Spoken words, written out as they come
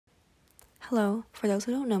Hello, for those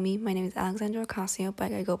who don't know me, my name is Alexandra Ocasio,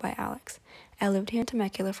 but I go by Alex. I lived here in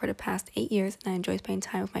Temecula for the past 8 years, and I enjoy spending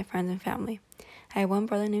time with my friends and family. I have one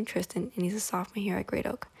brother named Tristan, and he's a sophomore here at Great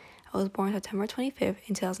Oak. I was born September 25th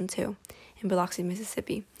in 2002 in Biloxi,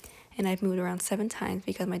 Mississippi, and I've moved around 7 times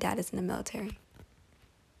because my dad is in the military.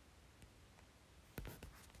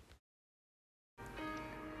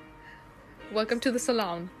 Welcome to the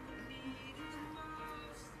salon.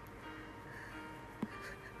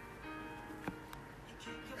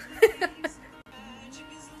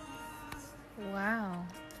 Wow.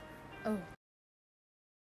 Oh.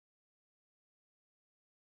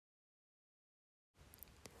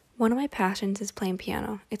 One of my passions is playing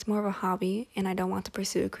piano. It's more of a hobby, and I don't want to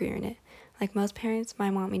pursue a career in it. Like most parents,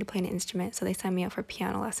 mine want me to play an instrument, so they signed me up for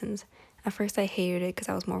piano lessons. At first, I hated it because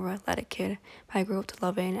I was more of an athletic kid, but I grew up to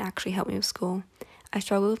love it and it actually helped me with school. I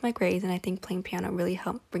struggled with my grades, and I think playing piano really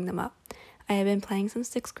helped bring them up. I have been playing since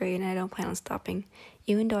 6th grade, and I don't plan on stopping.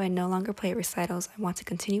 Even though I no longer play at recitals, I want to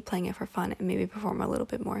continue playing it for fun and maybe perform a little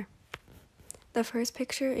bit more. The first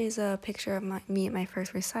picture is a picture of me at my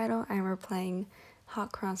first recital. I remember playing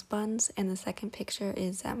Hot Cross Buns, and the second picture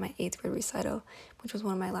is at my 8th grade recital, which was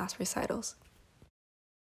one of my last recitals.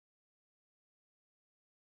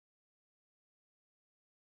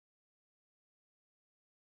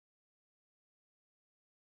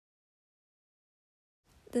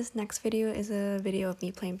 This next video is a video of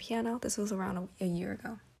me playing piano. This was around a year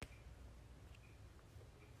ago.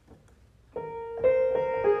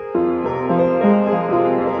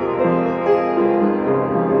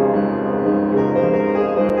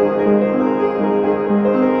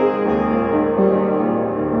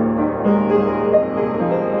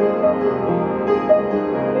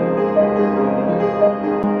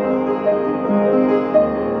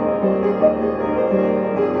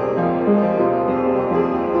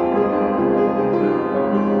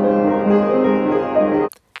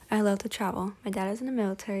 I love to travel. My dad is in the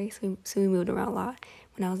military, so we moved around a lot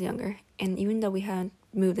when I was younger. And even though we haven't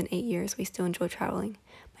moved in 8 years, we still enjoy traveling.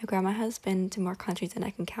 My grandma has been to more countries than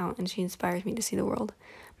I can count, and she inspires me to see the world.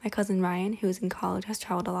 My cousin Ryan, who is in college, has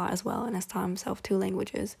traveled a lot as well and has taught himself 2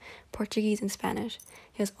 languages, Portuguese and Spanish.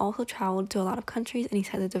 He has also traveled to a lot of countries, and he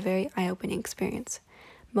said it's a very eye-opening experience.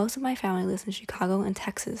 Most of my family lives in Chicago and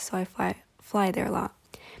Texas, so I fly there a lot.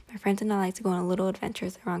 My friends and I like to go on little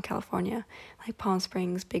adventures around California, like Palm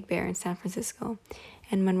Springs, Big Bear, and San Francisco.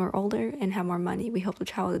 And when we're older and have more money, we hope to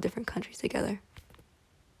travel to different countries together.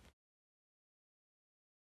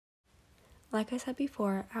 Like I said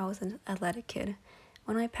before, I was an athletic kid.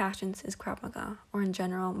 One of my passions is Krav Maga, or in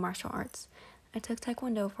general, martial arts. I took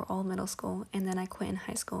Taekwondo for all middle school, and then I quit in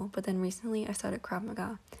high school, but then recently I started Krav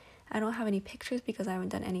Maga. I don't have any pictures because I haven't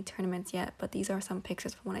done any tournaments yet, but these are some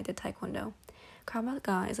pictures from when I did Taekwondo. Krav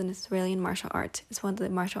Maga is an Israeli martial art. It's one of the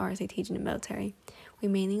martial arts they teach in the military. We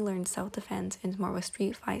mainly learn self-defense and it's more of a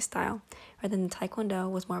street fight style, rather than Taekwondo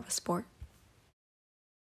was more of a sport.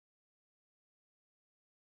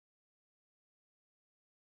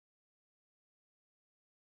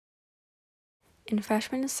 In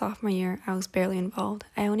freshman and sophomore year, I was barely involved.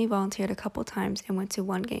 I only volunteered a couple times and went to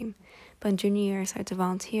 1 game. But in junior year, I started to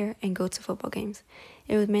volunteer and go to football games.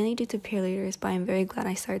 It was mainly due to peer leaders, but I'm very glad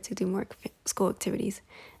I started to do more school activities,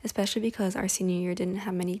 especially because our senior year didn't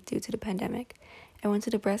have many due to the pandemic. I went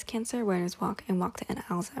to the breast cancer awareness walk and walked to end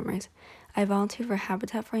Alzheimer's. I volunteered for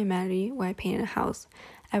Habitat for Humanity, where I painted a house.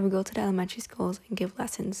 I would go to the elementary schools and give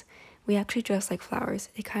lessons. We actually dressed like flowers.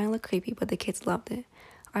 It kind of looked creepy, but the kids loved it.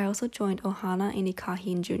 I also joined Ohana and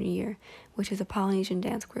Ikahi in junior year, which is a Polynesian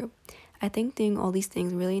dance group. I think doing all these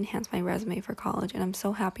things really enhanced my resume for college, and I'm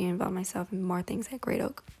so happy to involve myself in more things at Great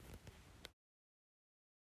Oak.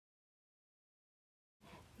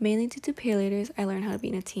 Mainly due to peer leaders, I learned how to be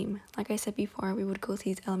in a team. Like I said before, we would go to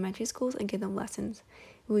these elementary schools and give them lessons.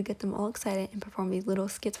 We would get them all excited and perform these little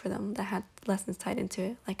skits for them that had lessons tied into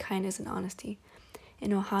it, like kindness and honesty.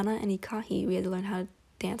 In Ohana and Ikahi, we had to learn how to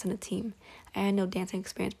dance on a team. I had no dancing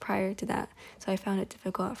experience prior to that, so I found it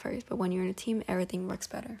difficult at first, but when you're in a team, everything works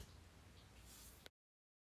better.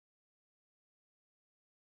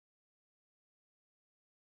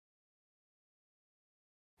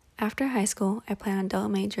 After high school, I plan on double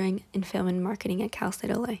majoring in film and marketing at Cal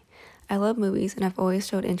State LA. I love movies and I've always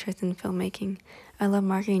showed interest in filmmaking. I love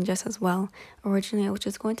marketing just as well. Originally, I was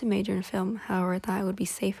just going to major in film, however, I thought it would be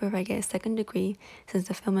safer if I get a second degree since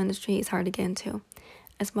the film industry is hard to get into.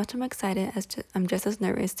 As much as I'm excited, I'm just as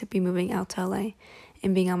nervous to be moving out to LA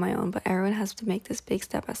and being on my own, but everyone has to make this big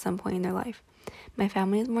step at some point in their life. My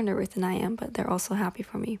family is more nervous than I am, but they're also happy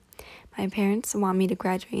for me. My parents want me to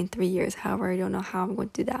graduate in 3 years, however, I don't know how I'm going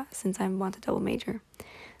to do that since I want to double major.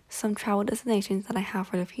 Some travel destinations that I have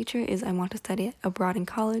for the future is I want to study abroad in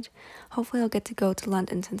college. Hopefully I'll get to go to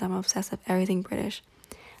London since I'm obsessed with everything British.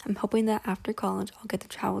 I'm hoping that after college I'll get to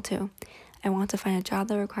travel too. I want to find a job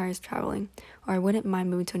that requires traveling, or I wouldn't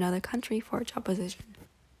mind moving to another country for a job position.